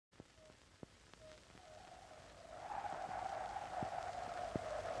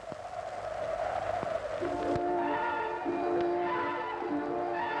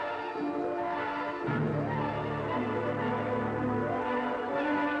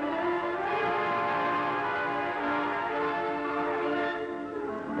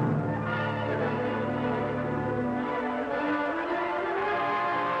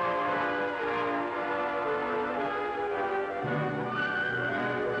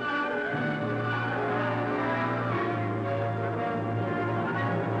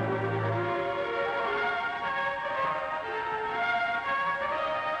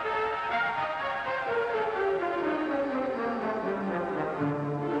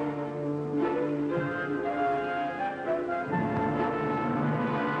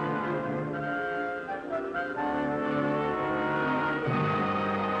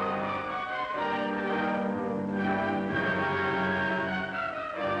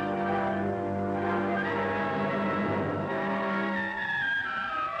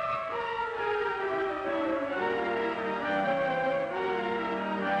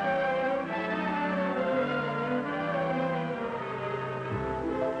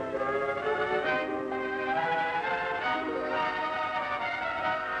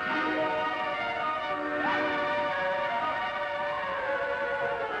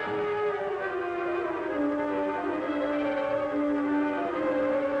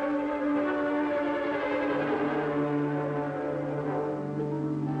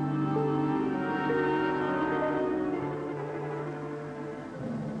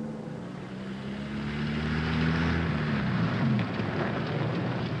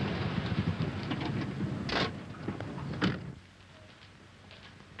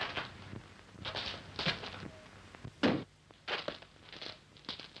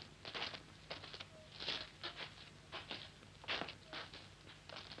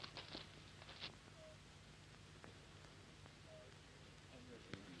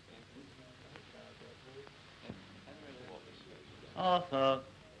Arthur.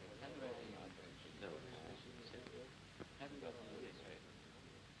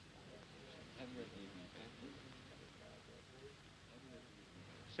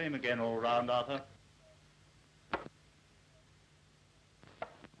 Same again all round, Arthur.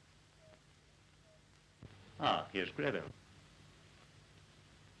 Ah, here's Greville.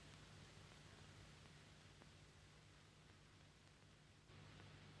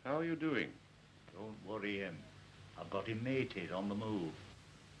 How are you doing? Don't worry him. I've got him mated on the move.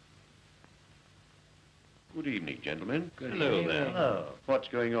 Good evening, gentlemen. Hello there. Hello. What's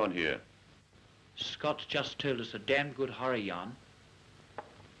going on here? Scott's just told us a damn good horror yarn.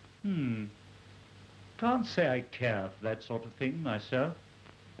 Can't say I care for that sort of thing myself.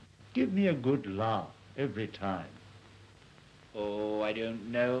 Give me a good laugh every time. Oh, I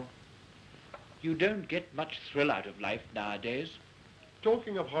don't know. You don't get much thrill out of life nowadays.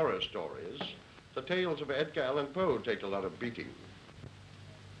 Talking of horror stories, the tales of Edgar Allan Poe take a lot of beating.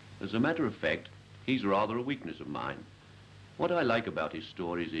 As a matter of fact, he's rather a weakness of mine. What I like about his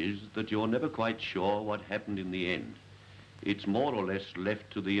stories is that you're never quite sure what happened in the end. It's more or less left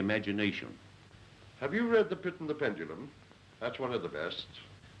to the imagination. Have you read The Pit and the Pendulum? That's one of the best.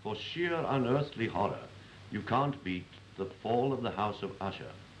 For sheer unearthly horror, you can't beat The Fall of the House of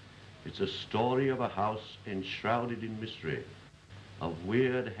Usher. It's a story of a house enshrouded in mystery, of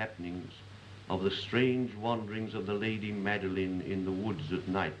weird happenings, of the strange wanderings of the Lady Madeline in the woods at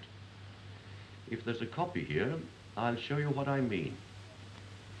night. If there's a copy here, I'll show you what I mean.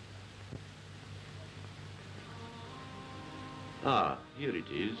 Ah, here it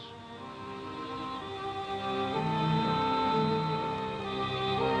is.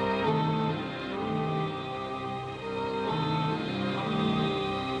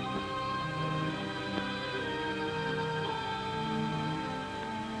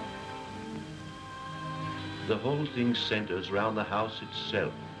 The whole thing centers around the house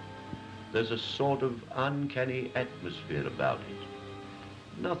itself. There's a sort of uncanny atmosphere about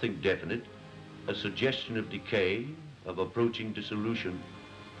it. Nothing definite, a suggestion of decay, of approaching dissolution,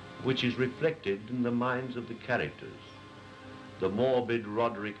 which is reflected in the minds of the characters. The morbid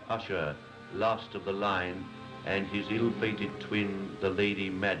Roderick Usher, last of the line, and his ill-fated twin, the Lady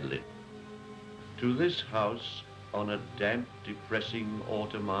Madeline. To this house, on a damp, depressing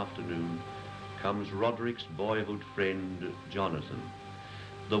autumn afternoon, comes Roderick's boyhood friend, Jonathan,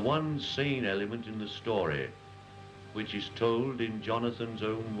 the one sane element in the story, which is told in Jonathan's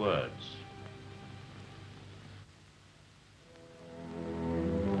own words.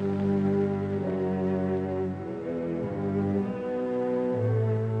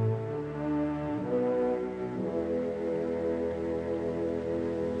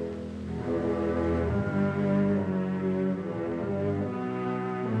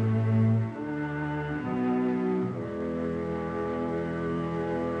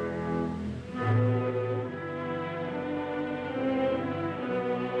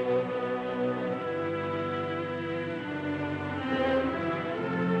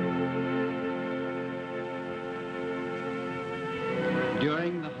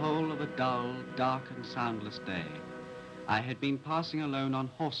 During the whole of a dull, dark and soundless day, I had been passing alone on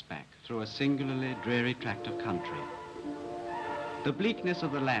horseback through a singularly dreary tract of country. The bleakness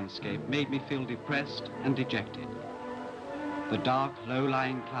of the landscape made me feel depressed and dejected. The dark,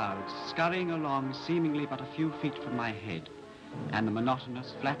 low-lying clouds scurrying along seemingly but a few feet from my head, and the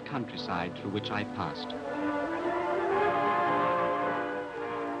monotonous, flat countryside through which I passed.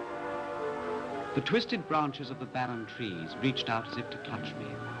 The twisted branches of the barren trees reached out as if to clutch me.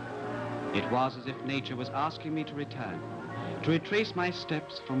 It was as if nature was asking me to return, to retrace my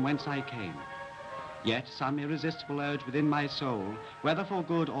steps from whence I came. Yet some irresistible urge within my soul, whether for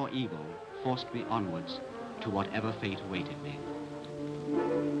good or evil, forced me onwards to whatever fate awaited me.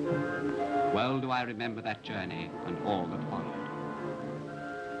 Well do I remember that journey and all that followed.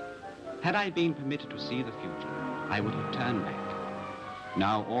 Had I been permitted to see the future, I would have turned back.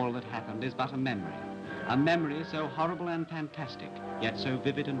 Now all that happened is but a memory so horrible and fantastic, yet so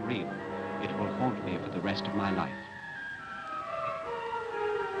vivid and real, it will haunt me for the rest of my life.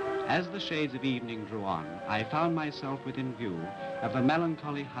 As the shades of evening drew on, I found myself within view of the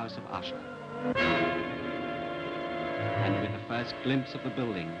melancholy house of Usher. And with the first glimpse of the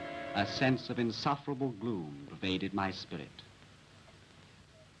building, a sense of insufferable gloom pervaded my spirit.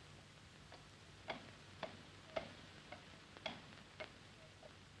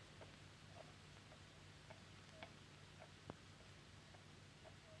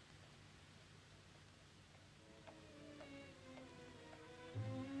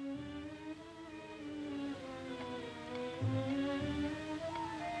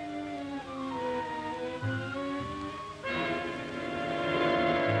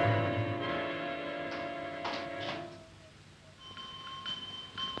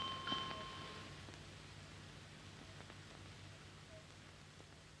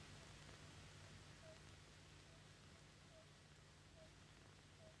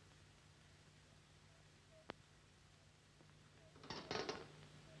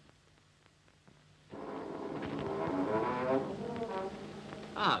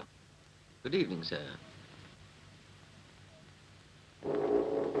 Good evening, sir.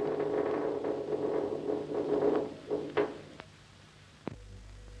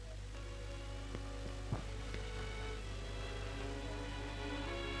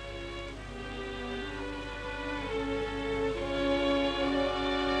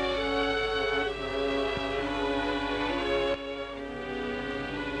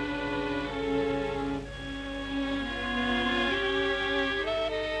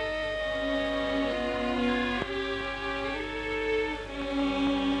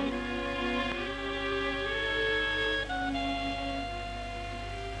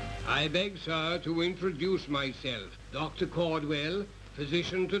 I beg, sir, to introduce myself, Dr. Cordwell,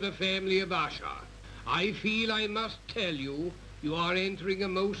 physician to the family of Usher. I feel I must tell you, you are entering a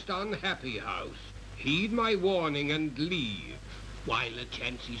most unhappy house. Heed my warning and leave, while the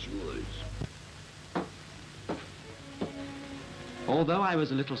chance is yours. Although I was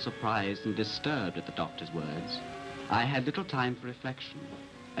a little surprised and disturbed at the doctor's words, I had little time for reflection,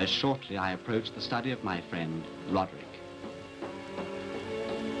 as shortly I approached the study of my friend, Roderick.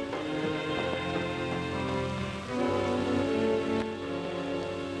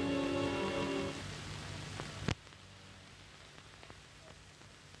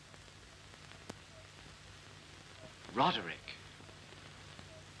 Roderick.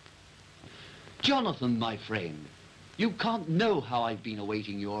 Jonathan, my friend, you can't know how I've been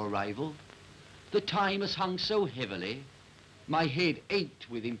awaiting your arrival. The time has hung so heavily, my head ached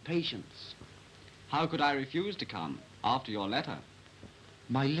with impatience. How could I refuse to come after your letter?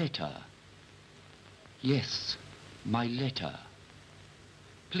 My letter. Yes, my letter.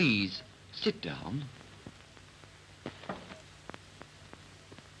 Please, sit down.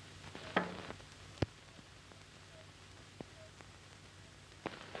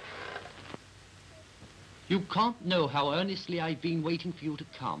 You can't know how earnestly I've been waiting for you to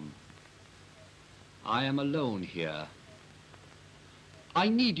come. I am alone here. I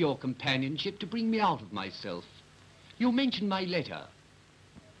need your companionship to bring me out of myself. You mentioned my letter.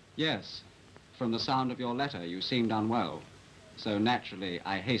 Yes. From the sound of your letter, you seemed unwell. So naturally,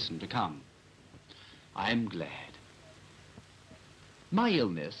 I hastened to come. I'm glad. My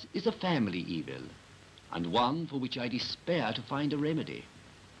illness is a family evil, and one for which I despair to find a remedy.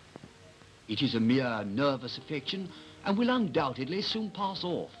 It is a mere nervous affection and will undoubtedly soon pass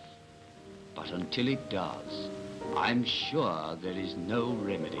off. But until it does, I'm sure there is no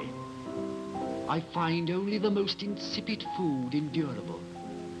remedy. I find only the most insipid food endurable.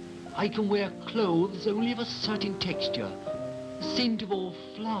 I can wear clothes only of a certain texture. The scent of all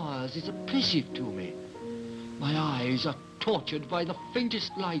flowers is oppressive to me. My eyes are tortured by the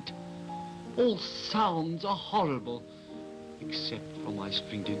faintest light. All sounds are horrible, except for my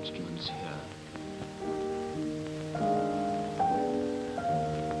stringed instruments here.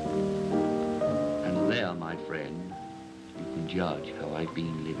 And there, my friend, you can judge how I've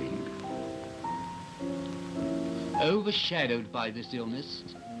been living. Overshadowed by this illness,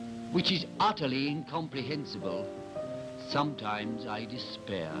 which is utterly incomprehensible, sometimes I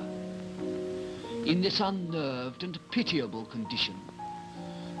despair. In this unnerved and pitiable condition,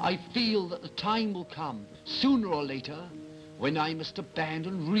 I feel that the time will come, sooner or later, when I must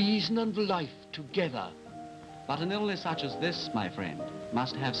abandon reason and life together. But an illness such as this, my friend,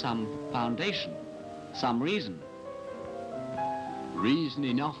 must have some foundation, some reason. Reason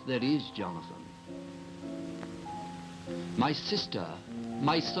enough there is, Jonathan. My sister,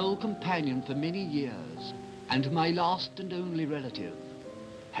 my sole companion for many years, and my last and only relative,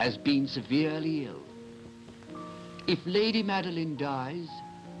 has been severely ill. If Lady Madeline dies,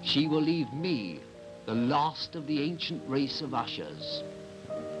 she will leave me, the last of the ancient race of Ushers.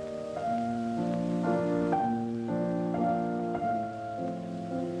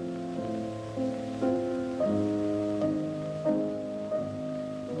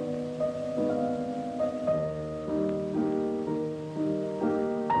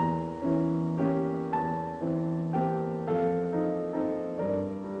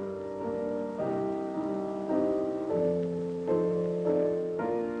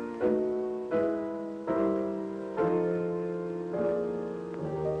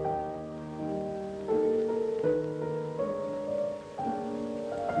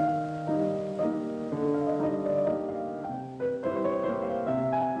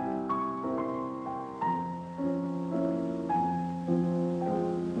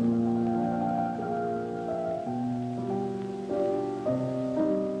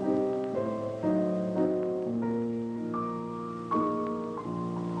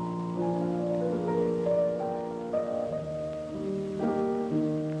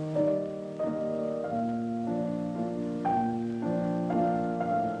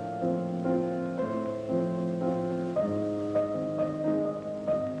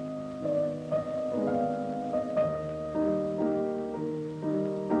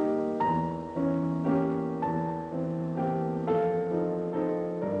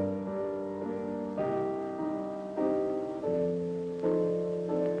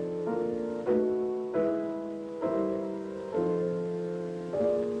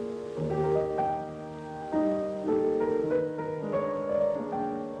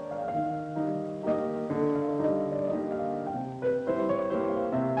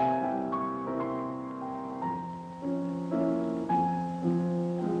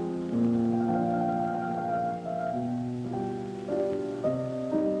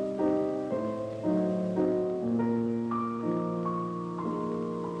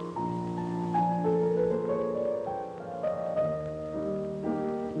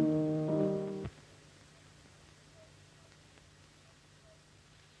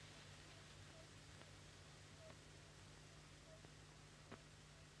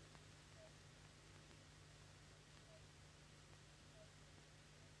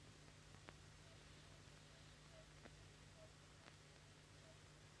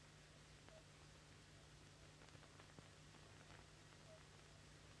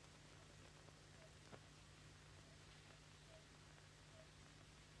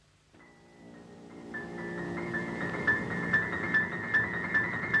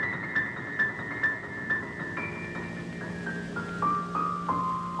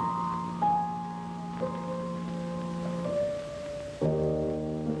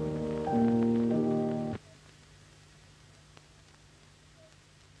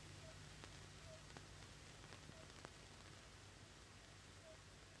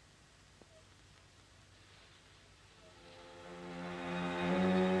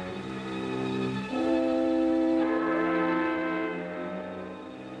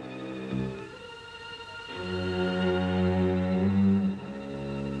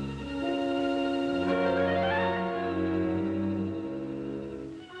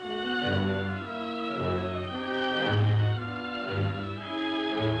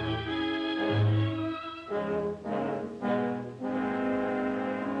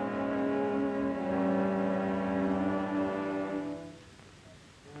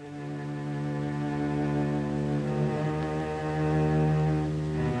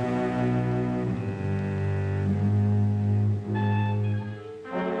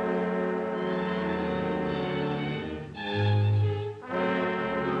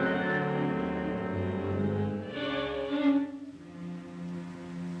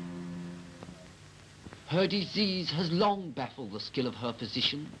 Her disease has long baffled the skill of her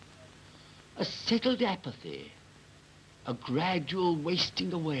physician. A settled apathy, a gradual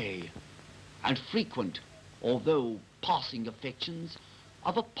wasting away, and frequent, although passing affections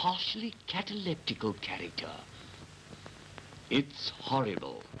of a partially cataleptical character. It's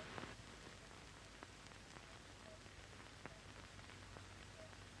horrible.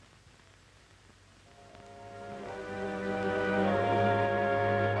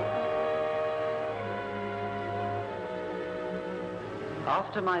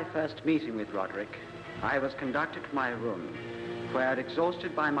 After my first meeting with Roderick, I was conducted to my room, where,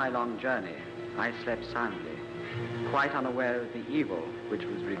 exhausted by my long journey, I slept soundly, quite unaware of the evil which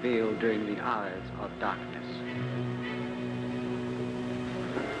was revealed during the hours of darkness.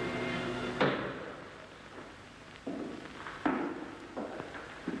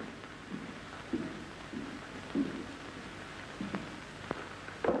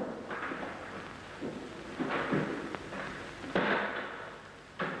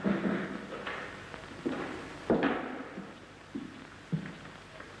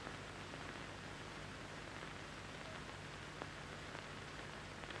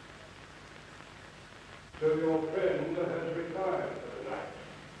 So your friend has retired for the night?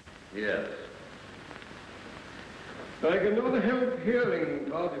 Yes. I cannot help hearing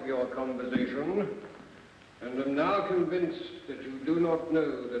part of your conversation, and am now convinced that you do not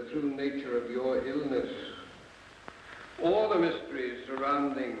know the true nature of your illness, or the mysteries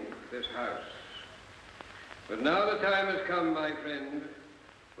surrounding this house. But now the time has come, my friend,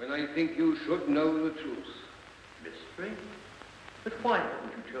 when I think you should know the truth. Mystery? But why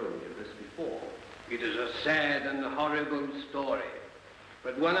haven't you told me of this before? It is a sad and horrible story,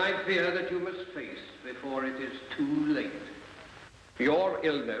 but one I fear that you must face before it is too late. Your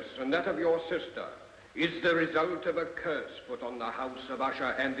illness and that of your sister is the result of a curse put on the house of Usher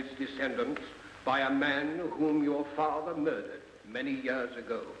and its descendants by a man whom your father murdered many years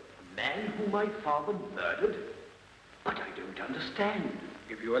ago. A man whom my father murdered? But I don't understand.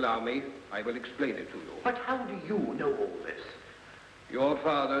 If you allow me, I will explain it to you. But how do you know all this? Your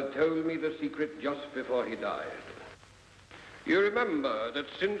father told me the secret just before he died. You remember that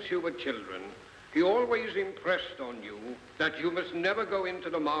since you were children, he always impressed on you that you must never go into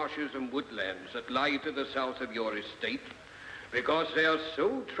the marshes and woodlands that lie to the south of your estate, because they are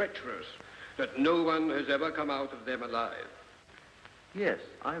so treacherous that no one has ever come out of them alive. Yes,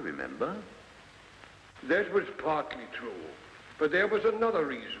 I remember. That was partly true, but there was another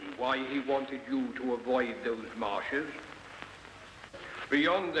reason why he wanted you to avoid those marshes.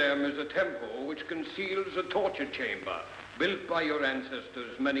 Beyond them is a temple which conceals a torture chamber built by your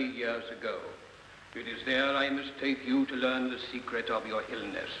ancestors many years ago. It is there I must take you to learn the secret of your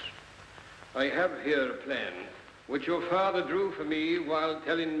illness. I have here a plan which your father drew for me while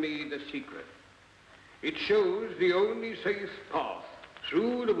telling me the secret. It shows the only safe path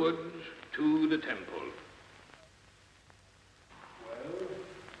through the woods to the temple. Well,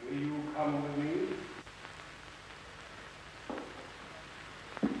 will you come with me?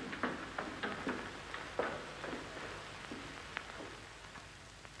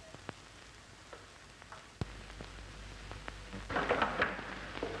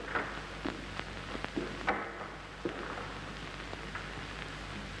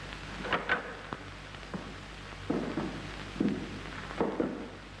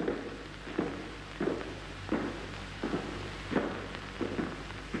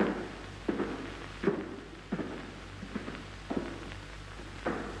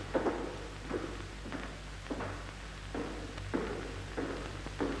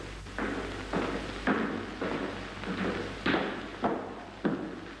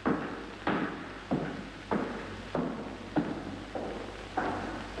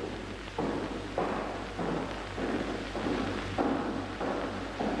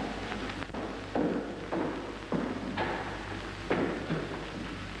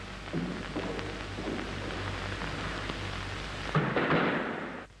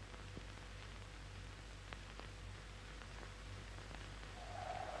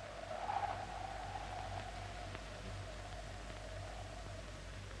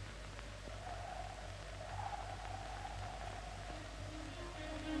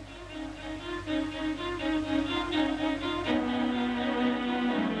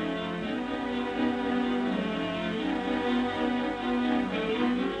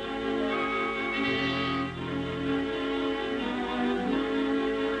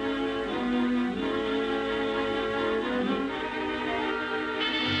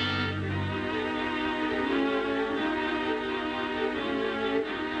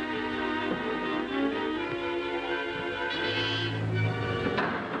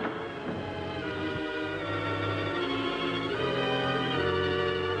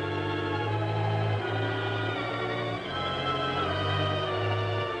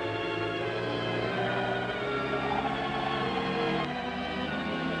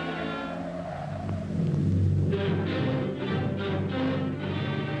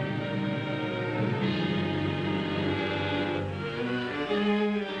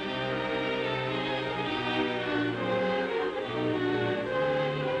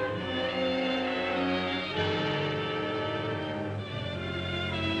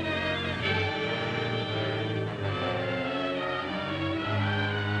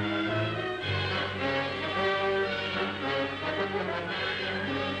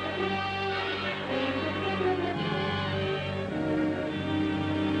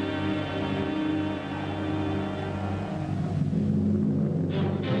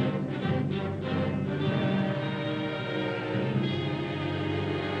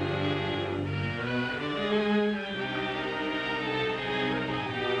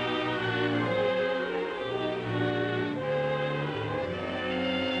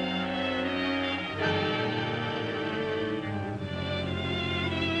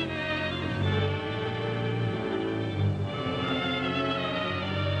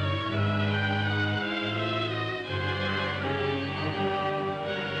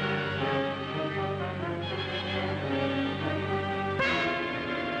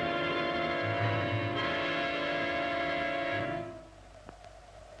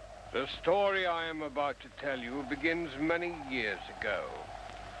 The story I am about to tell you begins many years ago,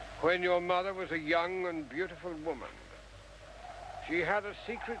 when your mother was a young and beautiful woman. She had a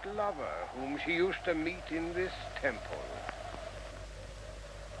secret lover whom she used to meet in this temple.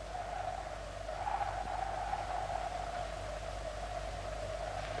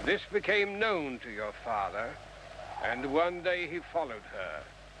 This became known to your father, and one day he followed her,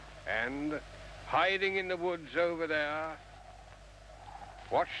 and, hiding in the woods over there,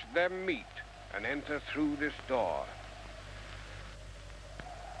 watched them meet and enter through this door.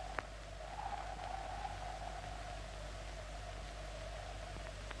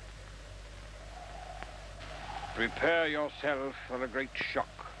 Prepare yourself for a great shock,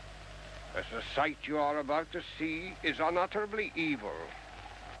 as the sight you are about to see is unutterably evil.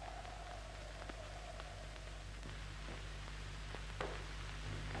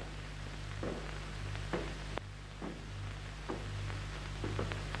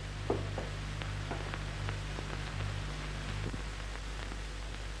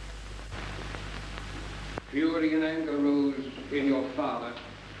 Fury and anger rose in your father,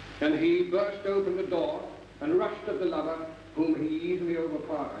 and he burst open the door and rushed at the lover, whom he easily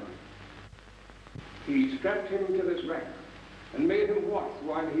overpowered. He strapped him to this rack and made him watch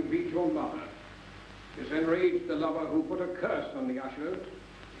while he beat your mother. This enraged the lover, who put a curse on the Usher,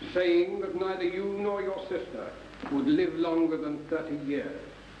 saying that neither you nor your sister would live longer than 30 years.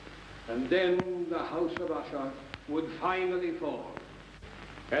 And then the house of Usher would finally fall.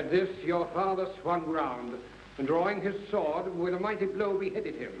 At this, your father swung round, and drawing his sword, with a mighty blow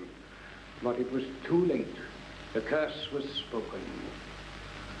beheaded him. But it was too late. The curse was spoken.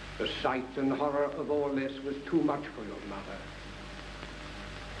 The sight and horror of all this was too much for your mother.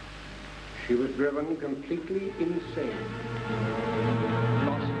 She was driven completely insane,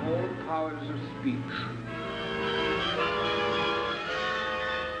 lost all powers of speech.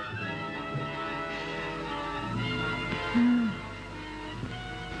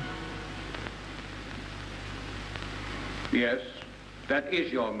 Yes, that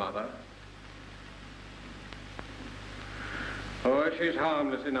is your mother. Oh, she's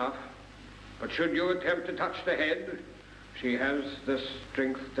harmless enough. But should you attempt to touch the head, she has the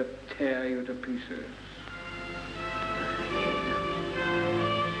strength to tear you to pieces.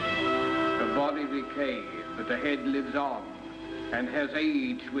 The body decays, but the head lives on and has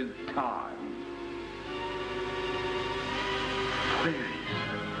aged with time. Where is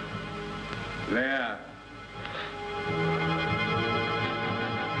it? There.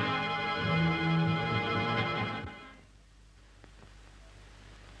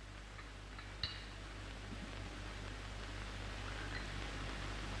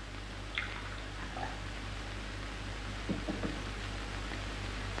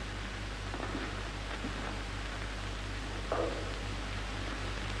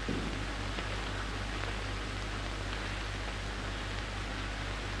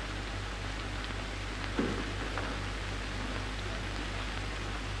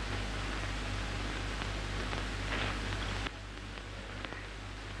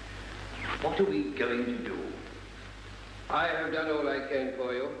 What are we going to do? I have done all I can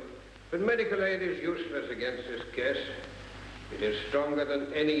for you, but medical aid is useless against this case. It is stronger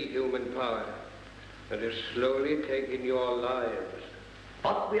than any human power, and is slowly taking your lives.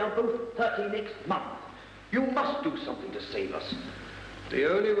 But we are both 30 next month. You must do something to save us.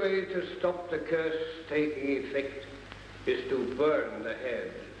 The only way to stop the curse taking effect is to burn the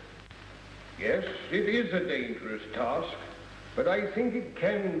head. Yes, it is a dangerous task, but I think it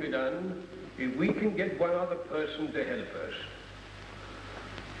can be done if we can get one other person to help us.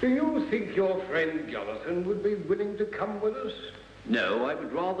 Do you think your friend Jonathan would be willing to come with us? No, I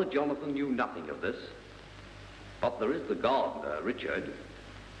would rather Jonathan knew nothing of this. But there is the gardener, Richard.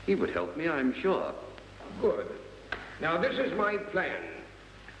 He would help me, I'm sure. Good. Now, this is my plan.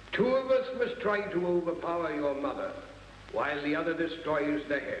 Two of us must try to overpower your mother, while the other destroys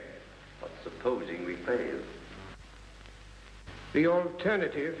the head. But supposing we fail? The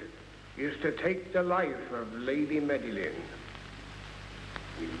alternative is to take the life of Lady Medellin.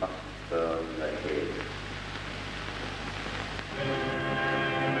 We must burn the head.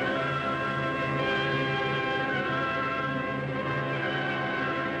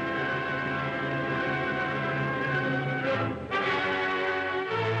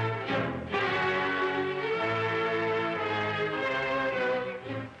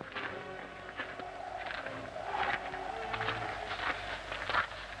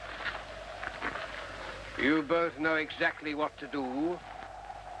 You both know exactly what to do.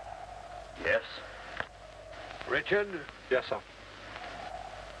 Yes. Richard? Yes, sir.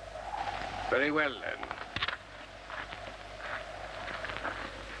 Very well, then.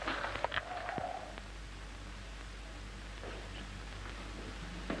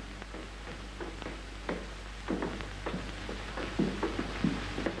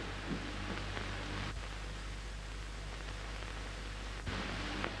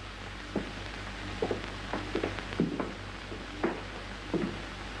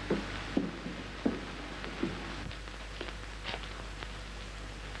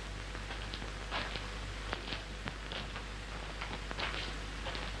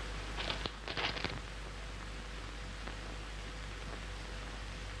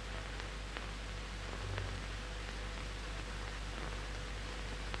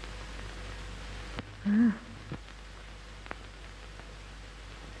 Now.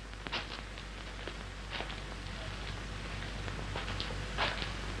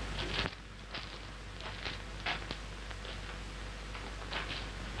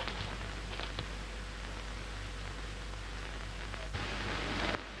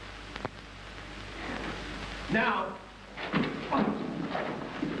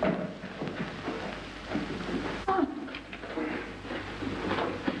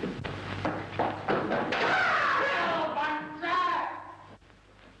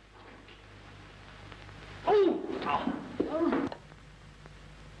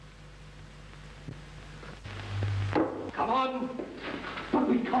 Come on. But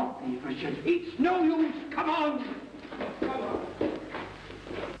we can't leave, Richard. It's no use. Come on. Come on.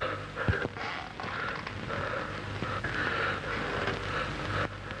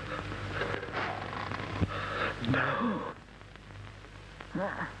 No.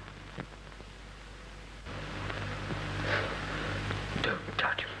 Don't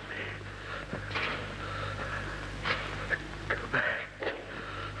touch me. Go back.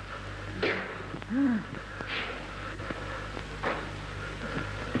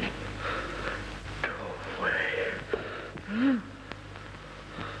 Go away.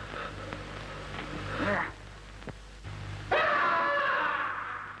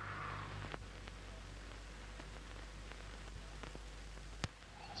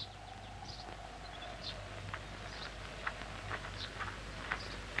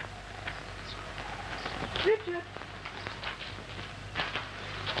 Richard!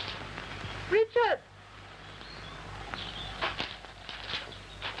 Richard!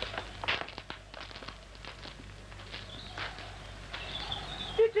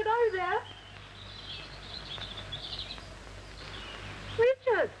 Richard, are you there?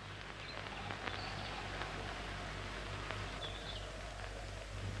 Richard!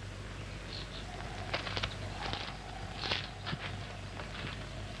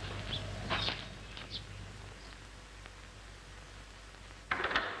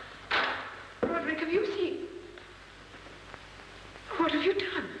 Roderick, have you seen? What have you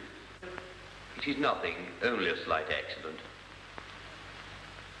done? It is nothing, only a slight accident.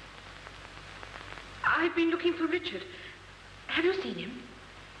 I've been looking for Richard. Have you seen him?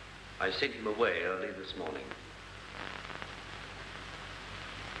 I sent him away early this morning.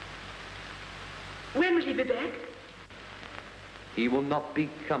 When will he be back? He will not be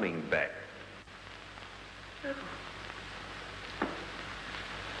coming back. Oh.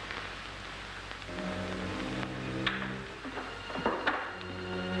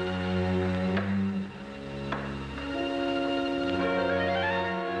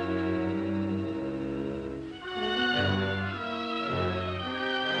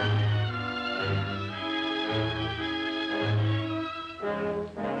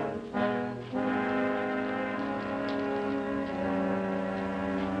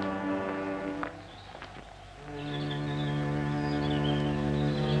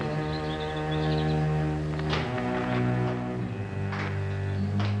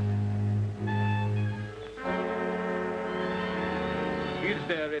 Is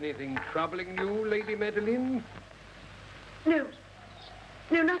there anything troubling you, Lady Madeline? No.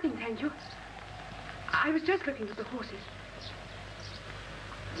 No, nothing, thank you. I was just looking for the horses.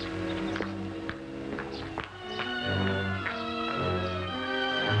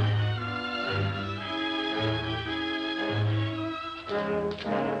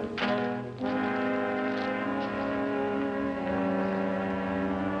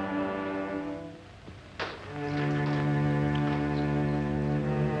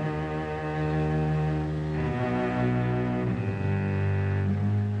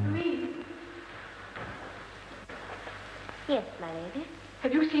 Yes, my lady.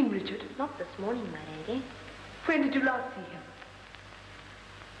 Have you seen Richard? Not this morning, my lady. When did you last see him?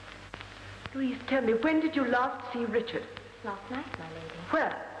 Louise, tell me, when did you last see Richard? Last night, my lady.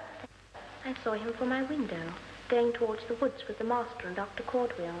 Where? I saw him from my window, going towards the woods with the master and Dr.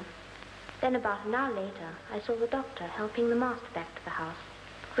 Cordwell. Then about an hour later, I saw the doctor helping the master back to the house.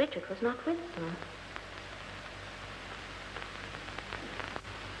 Richard was not with them.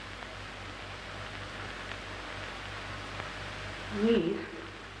 Louise,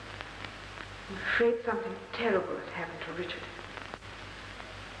 I'm afraid something terrible has happened to Richard.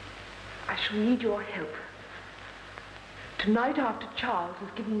 I shall need your help. Tonight, after Charles has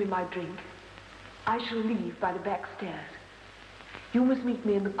given me my drink, I shall leave by the back stairs. You must meet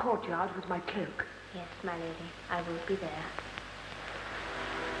me in the courtyard with my cloak. Yes, my lady. I will be there.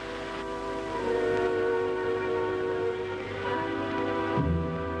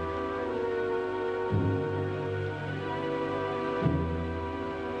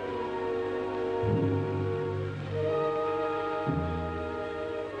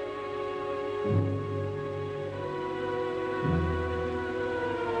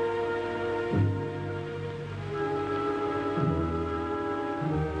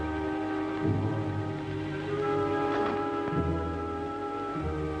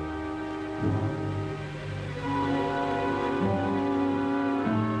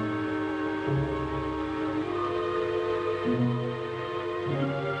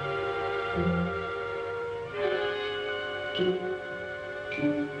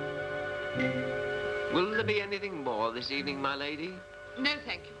 Anything, my lady? No,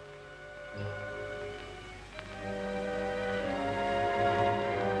 thank you.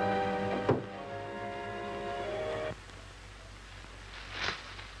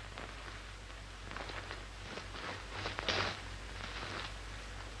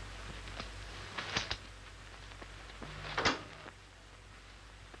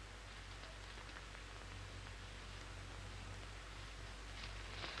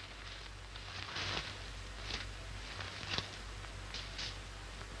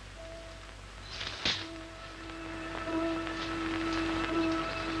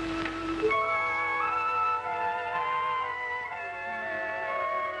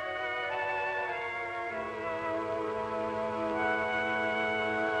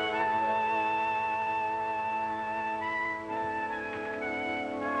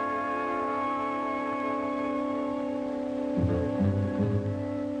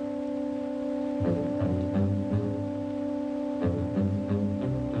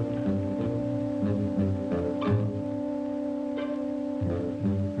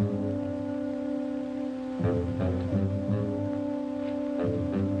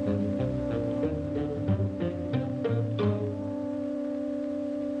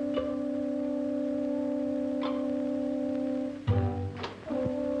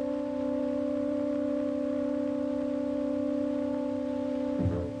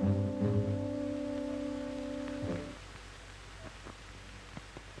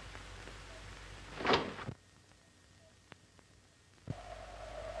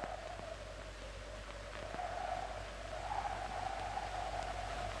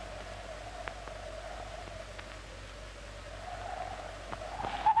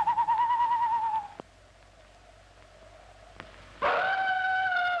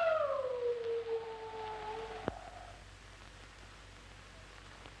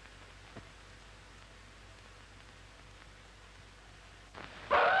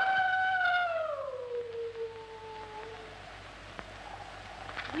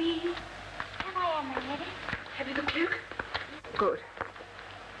 Here I am, my lady. Have you the cloak? Good.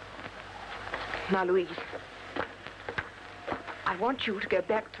 Now, Louise, I want you to go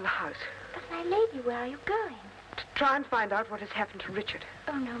back to the house. But, my lady, where are you going? To try and find out what has happened to Richard.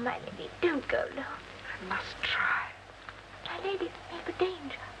 Oh, no, my lady, don't go alone. I must try. My lady, there's a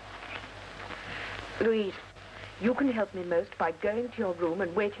danger. Louise, you can help me most by going to your room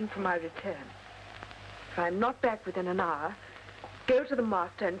and waiting for my return. If I'm not back within an hour, go to the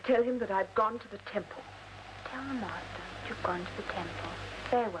master and tell him that I've gone to the temple. Tell the master that you've gone to the temple.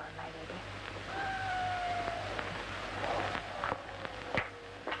 Very well, my lady.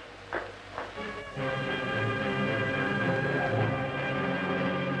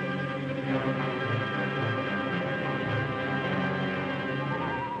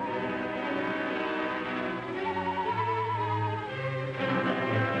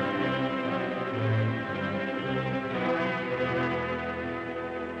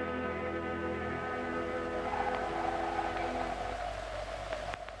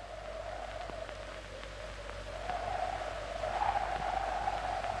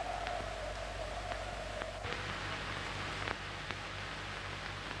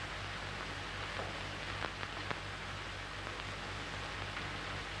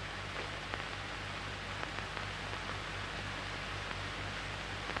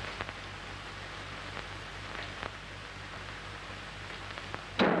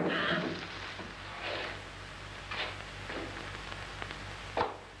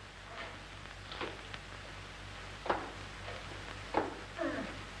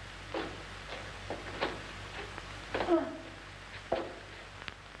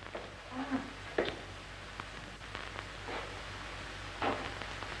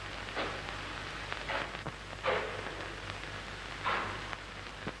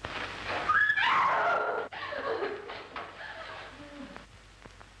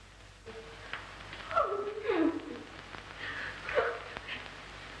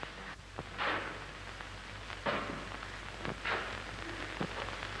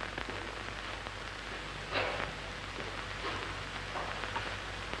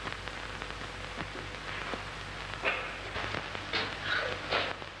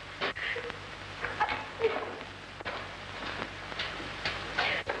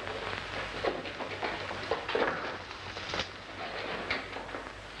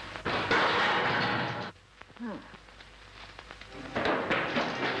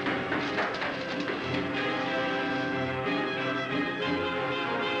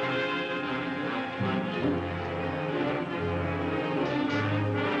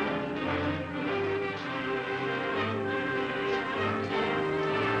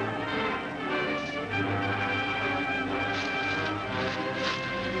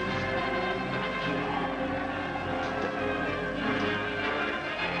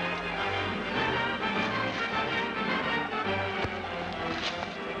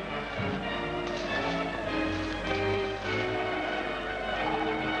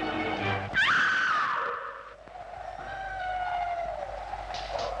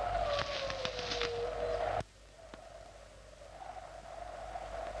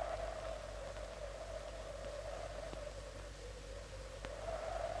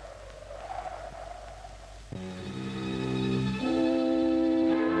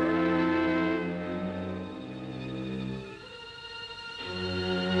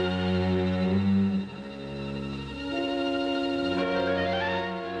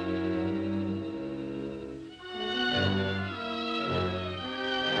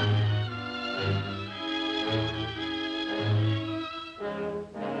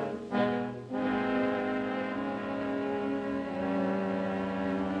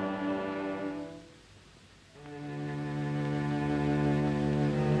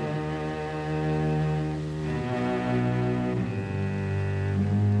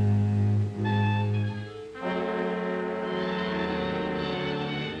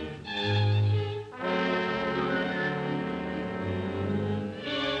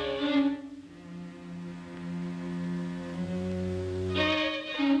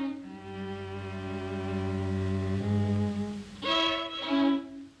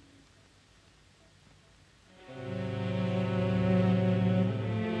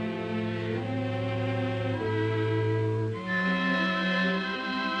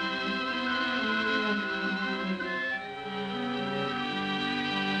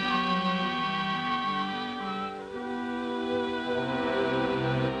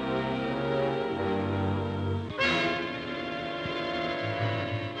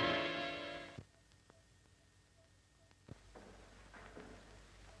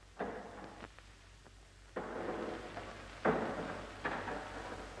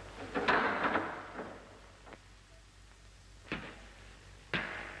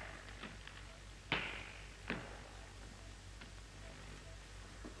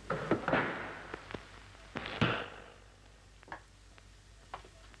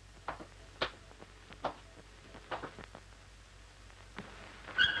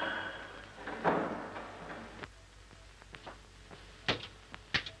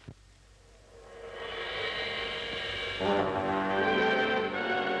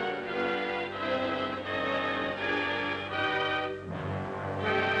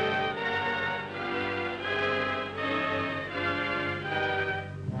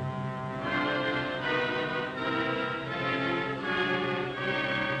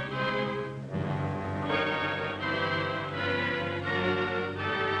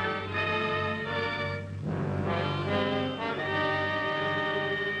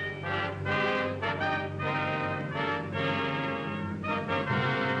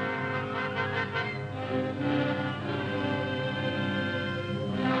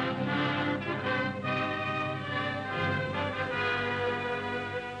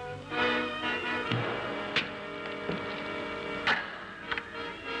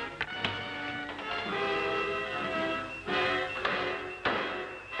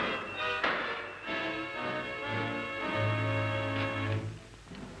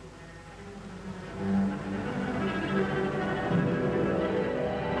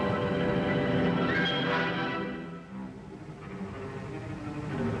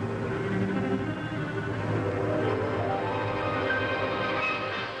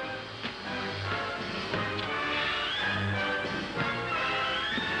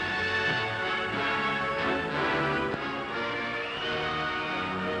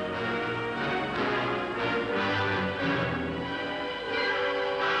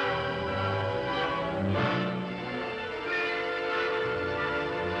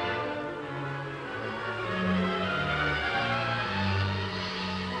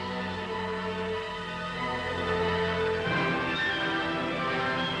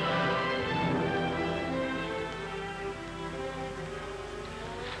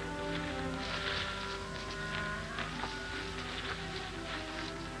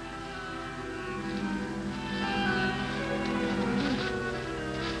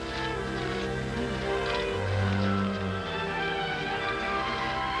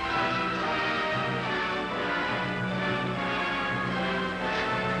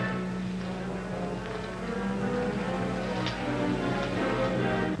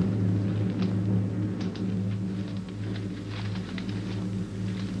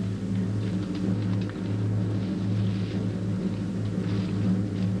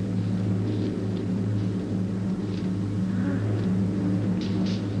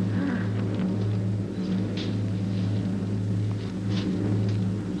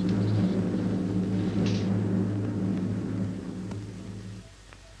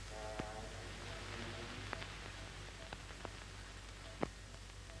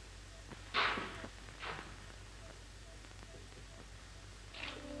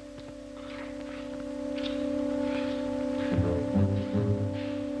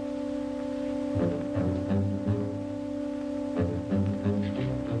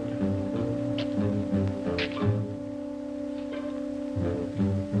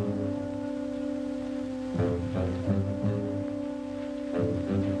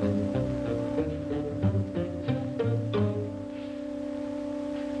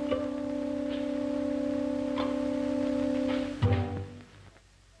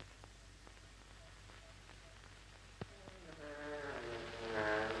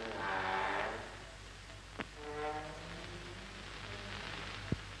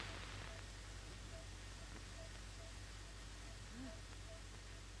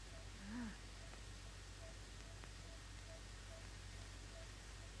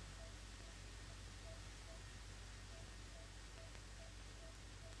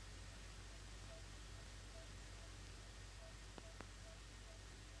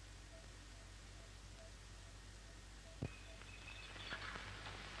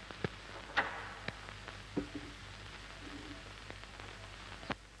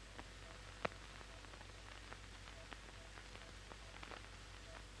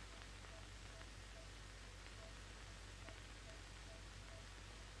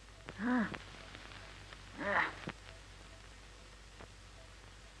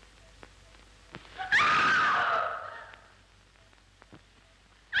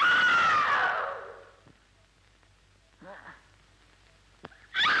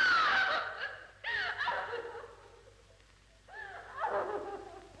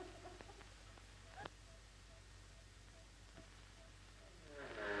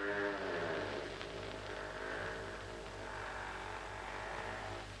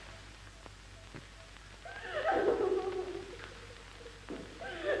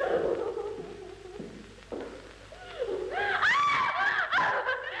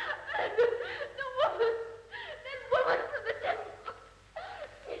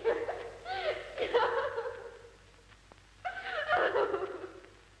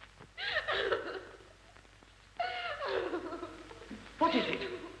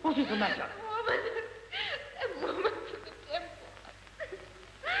 the matter? A woman to the temple.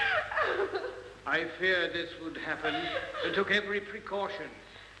 I feared this would happen and took every precaution.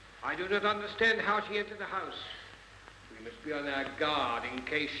 I do not understand how she entered the house. We must be on our guard in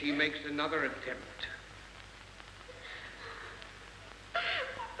case she makes another attempt.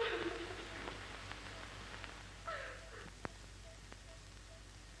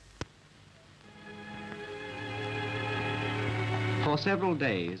 For several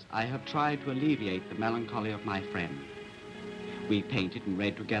days, I have tried to alleviate the melancholy of my friend. We painted and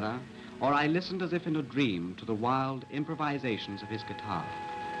read together, or I listened as if in a dream to the wild improvisations of his guitar.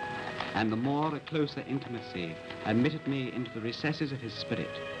 And the more a closer intimacy admitted me into the recesses of his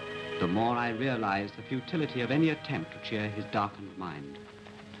spirit, the more I realized the futility of any attempt to cheer his darkened mind.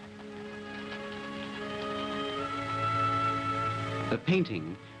 The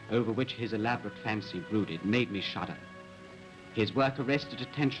painting over which his elaborate fancy brooded made me shudder. His work arrested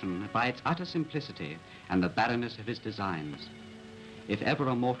attention by its utter simplicity and the barrenness of his designs. If ever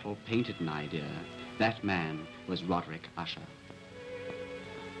a mortal painted an idea, that man was Roderick Usher.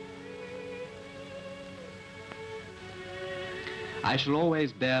 I shall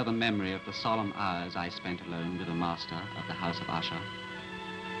always bear the memory of the solemn hours I spent alone with the master of the House of Usher.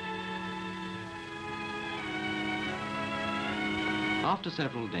 After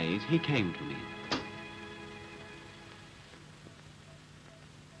several days, he came to me.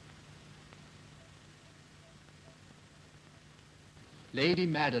 Lady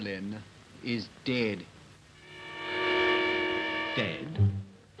Madeline is dead. Dead?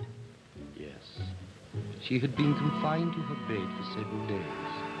 Yes. She had been confined to her bed for several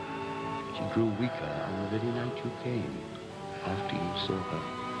days. She grew weaker on the very night you came, after you saw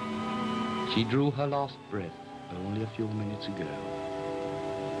her. She drew her last breath only a few minutes ago.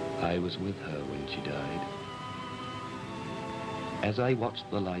 I was with her when she died. As I watched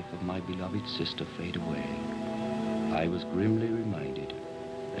the life of my beloved sister fade away, I was grimly reminded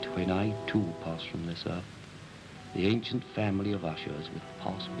that when I too pass from this earth, the ancient family of Ushers would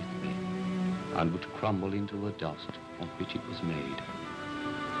pass with me and would crumble into the dust on which it was made.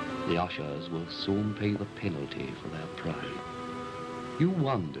 The Ushers will soon pay the penalty for their pride. You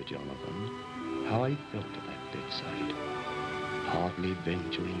wonder, Jonathan, how I felt at that bedside, hardly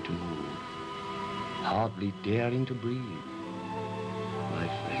venturing to move, hardly daring to breathe. My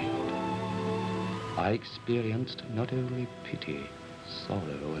friend, I experienced not only pity,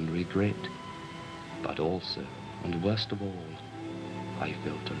 sorrow, and regret, but also, and worst of all, I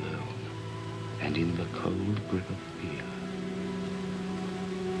felt alone and in the cold grip of fear.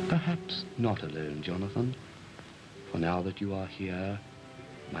 Perhaps not alone, Jonathan, for now that you are here,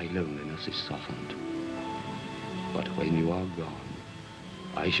 my loneliness is softened. But when you are gone,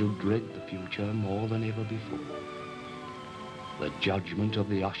 I shall dread the future more than ever before. The judgment of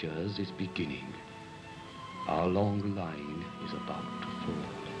the Ushers is beginning. Our long line is about to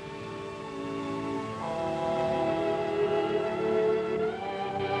fall.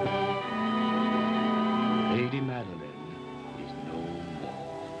 Lady Madeline is no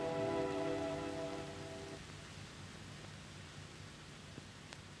more.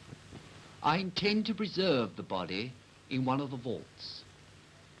 I intend to preserve the body in one of the vaults.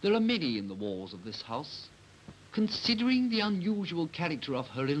 There are many in the walls of this house. Considering the unusual character of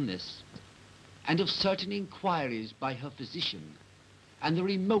her illness, and of certain inquiries by her physician, and the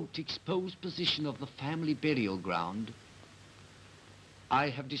remote exposed position of the family burial ground, I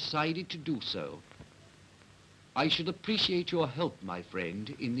have decided to do so. I should appreciate your help, my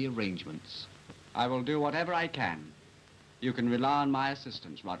friend, in the arrangements. I will do whatever I can. You can rely on my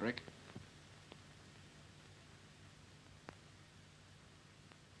assistance, Roderick.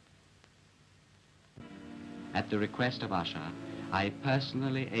 At the request of Usher, I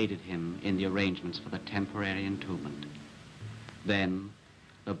personally aided him in the arrangements for the temporary entombment. Then,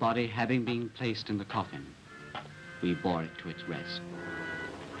 the body having been placed in the coffin, we bore it to its rest.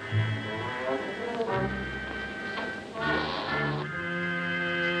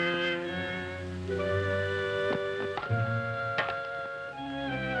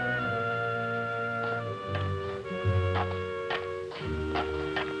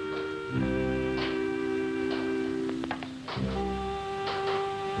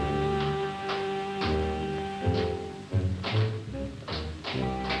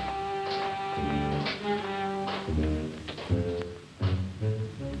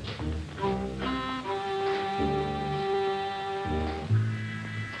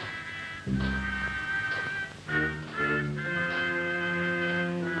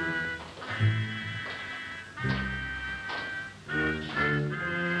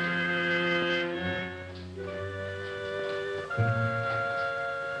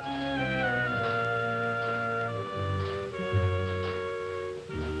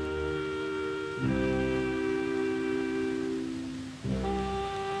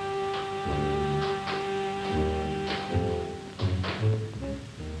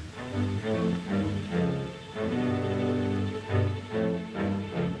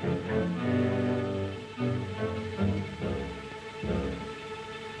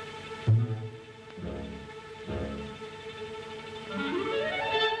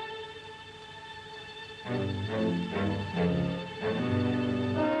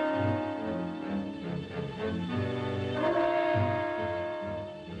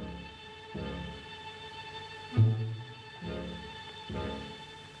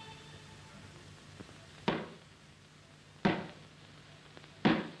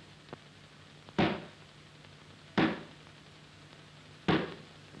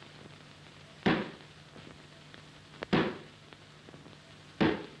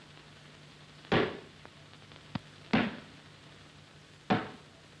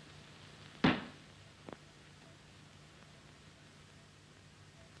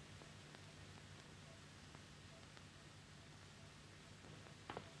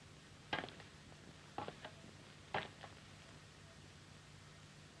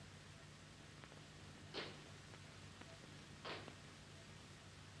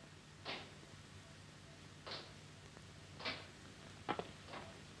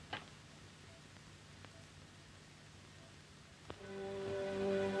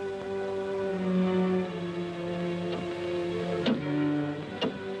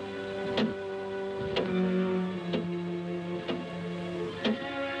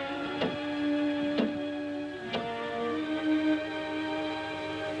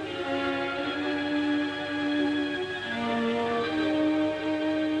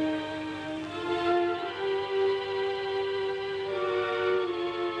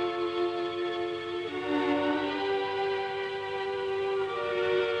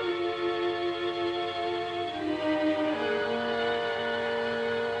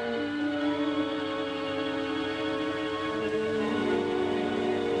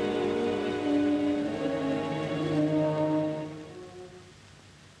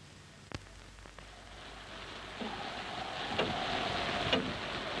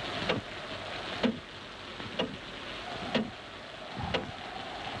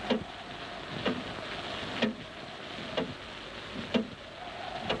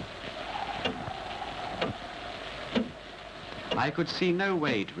 I could see no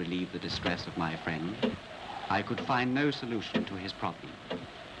way to relieve the distress of my friend. I could find no solution to his problem.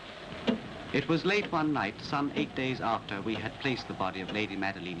 It was late one night, some 8 days after we had placed the body of Lady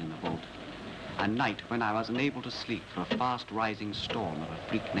Madeline in the vault, a night when I was unable to sleep for a fast-rising storm of a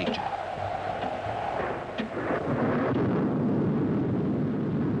freak nature.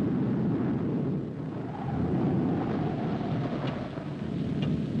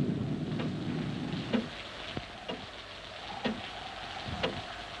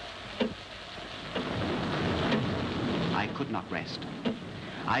 I could not rest.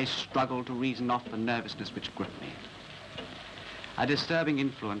 I struggled to reason off the nervousness which gripped me. A disturbing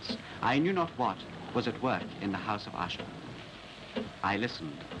influence, I knew not what, was at work in the house of Usher. I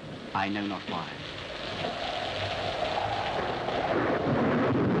listened, I know not why.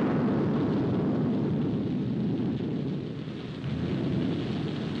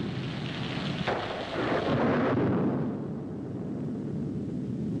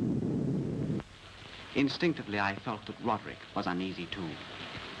 Instinctively, I felt that Roderick was uneasy too.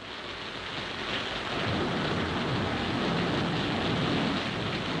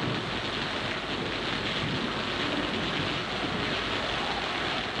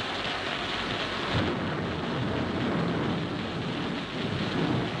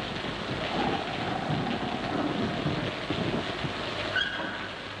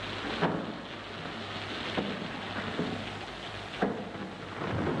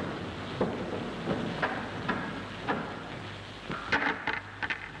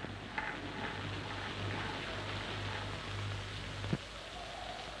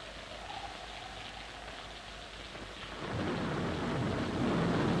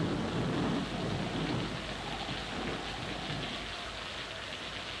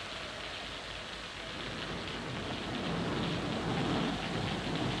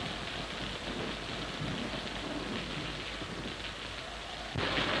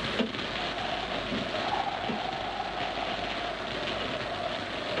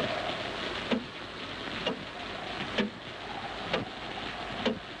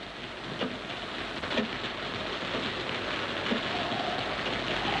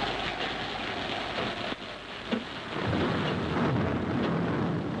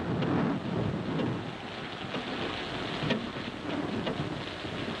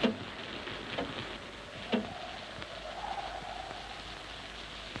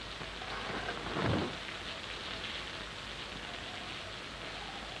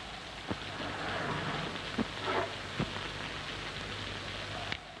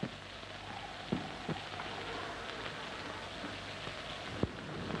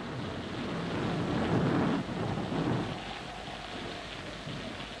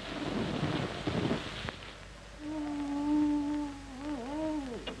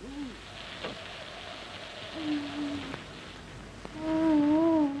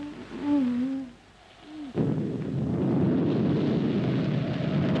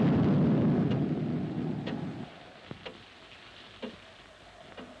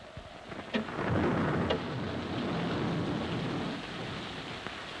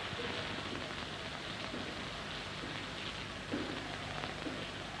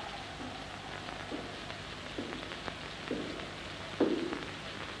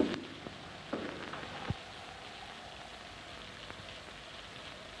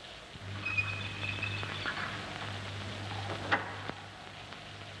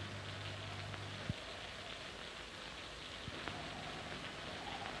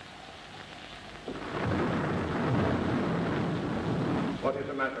 What is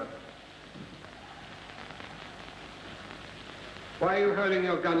the matter? Why are you hurling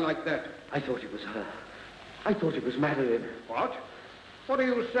your gun like that? I thought it was her. I thought it was Madeline. What? What are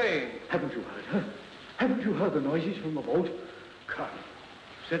you saying? Haven't you heard her? Haven't you heard the noises from the boat? Come.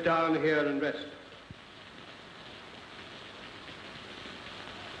 Sit down here and rest.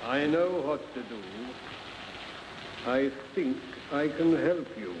 I know what to do. I think I can help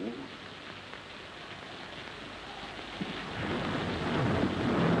you.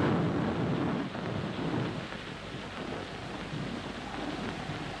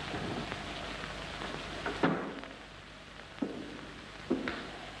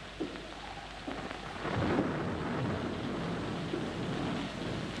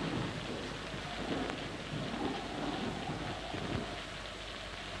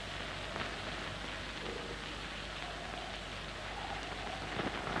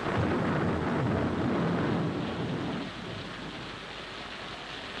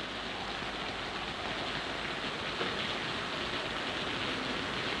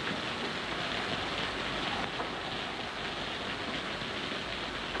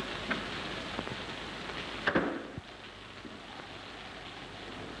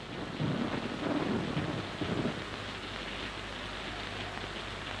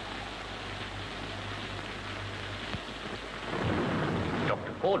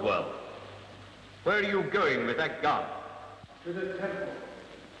 Cordwell, where are you going with that gun? To the temple.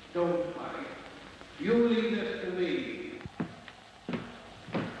 Don't worry. You leave this to me.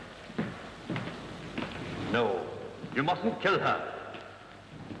 No, you mustn't kill her.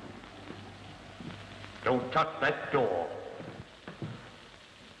 Don't touch that door.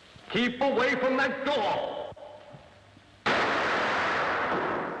 Keep away from that door!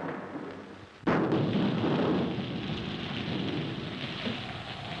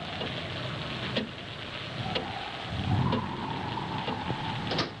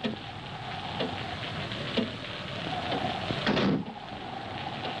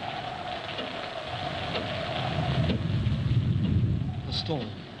 The storm.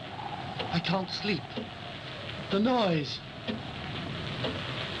 I can't sleep. The noise.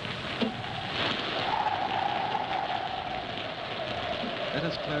 Let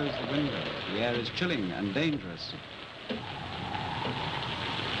us close the window. The air is chilling and dangerous.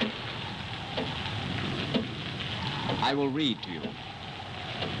 I will read to you.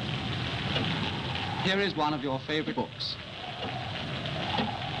 Here is one of your favorite books.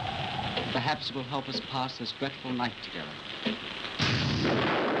 Perhaps it will help us pass this dreadful night together.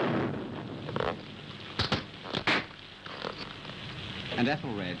 And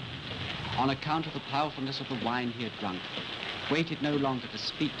Ethelred, on account of the powerfulness of the wine he had drunk, waited no longer to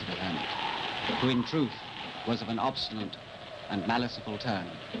speak to the hermit, who in truth was of an obstinate and maliceful turn.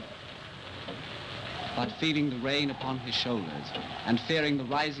 But feeling the rain upon his shoulders, and fearing the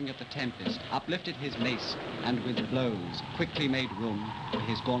rising of the tempest, uplifted his mace, and with blows quickly made room for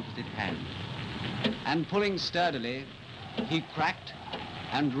his gauntleted hand. And pulling sturdily, he cracked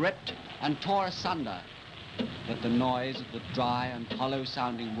and ripped and tore asunder, that the noise of the dry and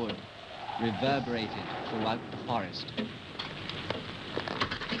hollow-sounding wood reverberated throughout the forest.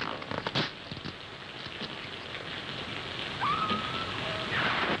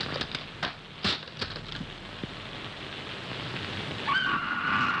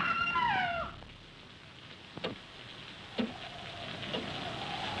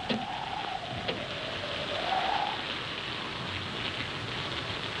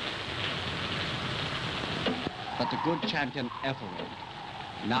 But the good champion Ethelred,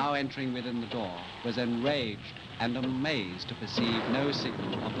 now entering within the door, was enraged and amazed to perceive no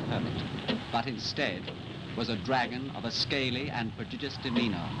signal of the hermit, but instead was a dragon of a scaly and prodigious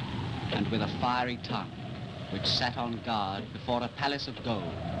demeanor, and with a fiery tongue, which sat on guard before a palace of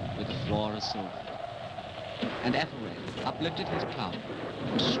gold with a floor of silver. And Ethelred uplifted his club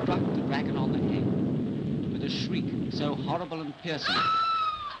and struck the dragon on the head with a shriek so horrible and piercing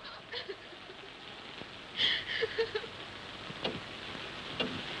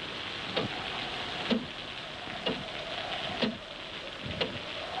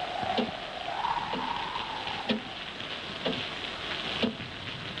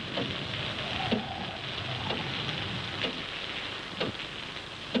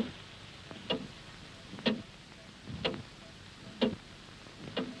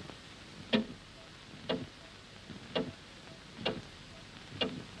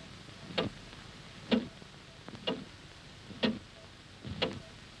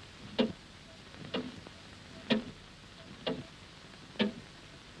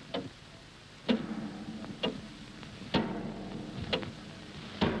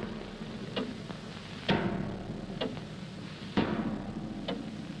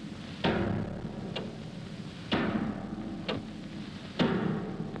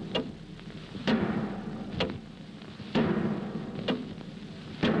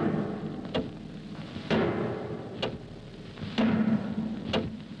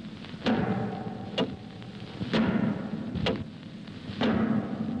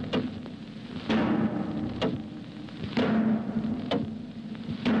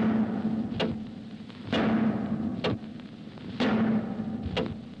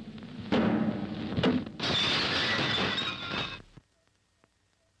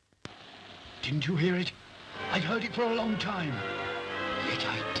Didn't you hear it? I've heard it for a long time. Yet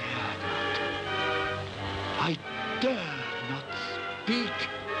I dare not speak.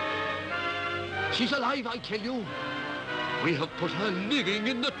 She's alive, I tell you. We have put her living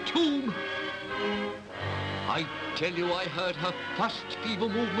in the tomb. I tell you, I heard her first feeble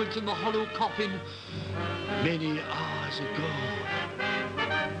movements in the hollow coffin many hours ago.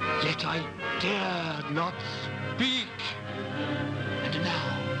 Yet I dared not speak. And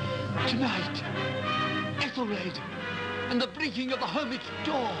now, tonight, Ethelred, and the breaking of the hermit's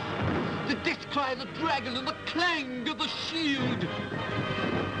door, the death cry of the dragon and the clang of the shield.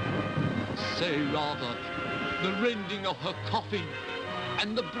 Say rather, the rending of her coffin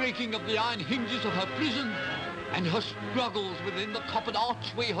and the breaking of the iron hinges of her prison. and her struggles within the coppered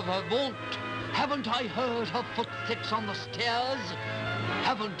archway of her vault? Haven't I heard her footsteps on the stairs?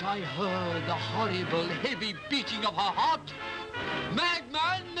 Haven't I heard the horrible, heavy beating of her heart?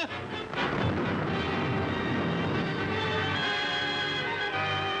 Madman!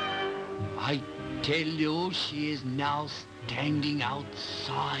 I tell you, she is now standing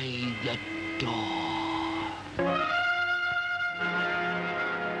outside the door.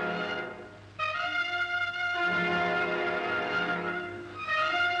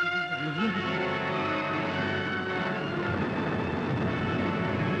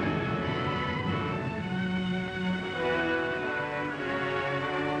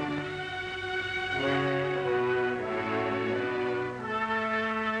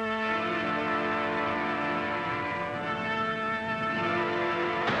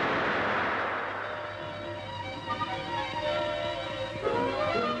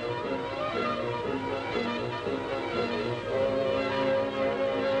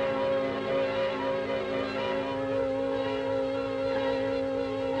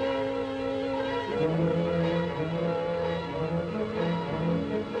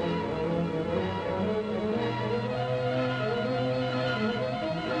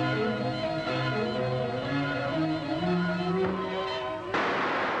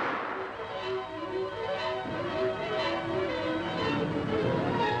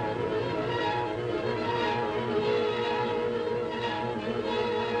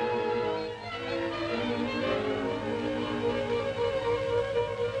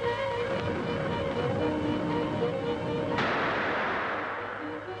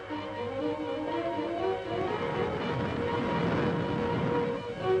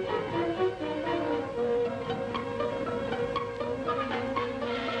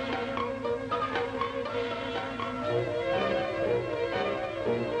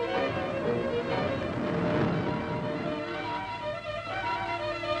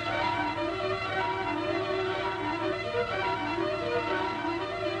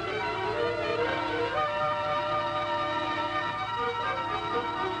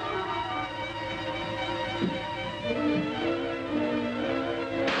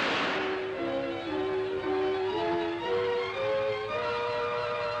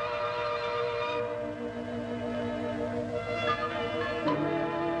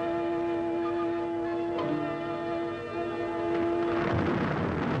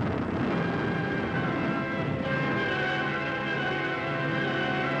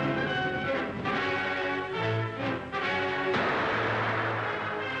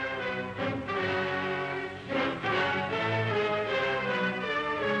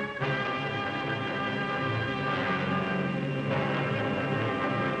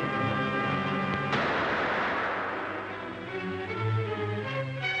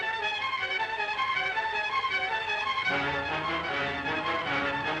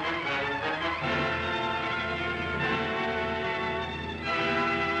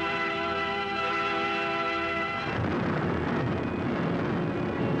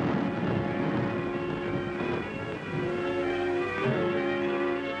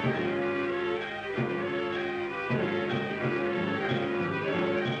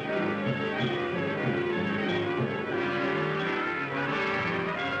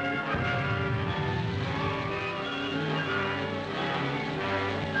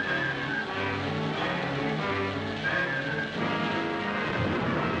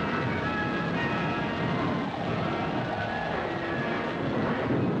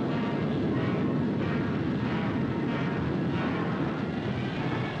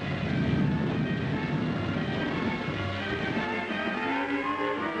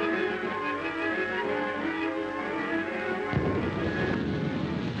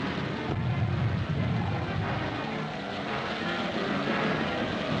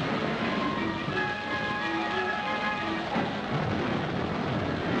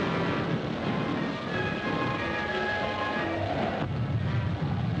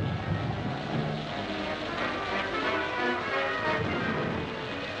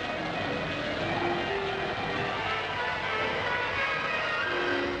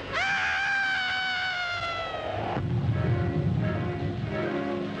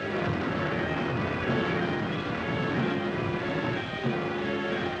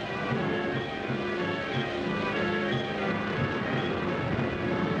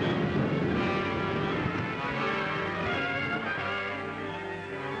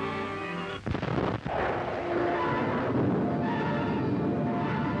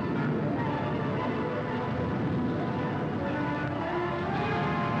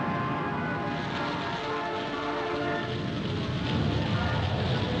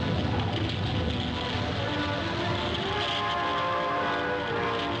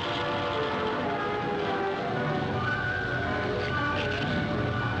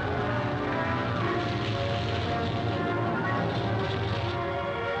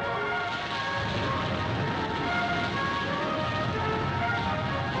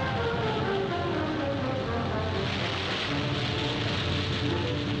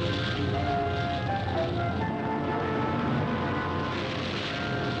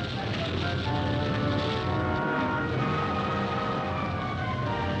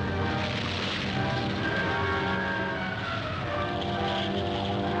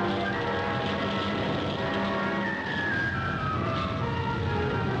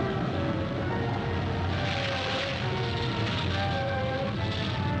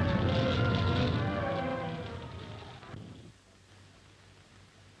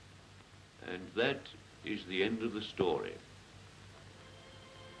 And that is the end of the story.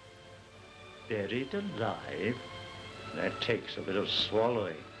 Buried alive? That takes a bit of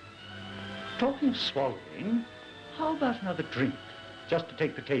swallowing. Talking of swallowing, how about another drink, just to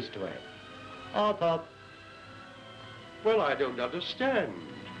take the taste away? Up, up. Well, I don't understand.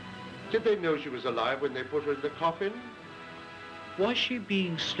 Did they know she was alive when they put her in the coffin? Was she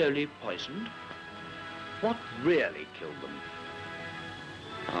being slowly poisoned? What really killed them?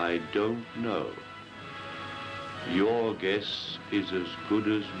 I don't know. Your guess is as good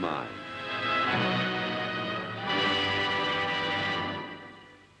as mine.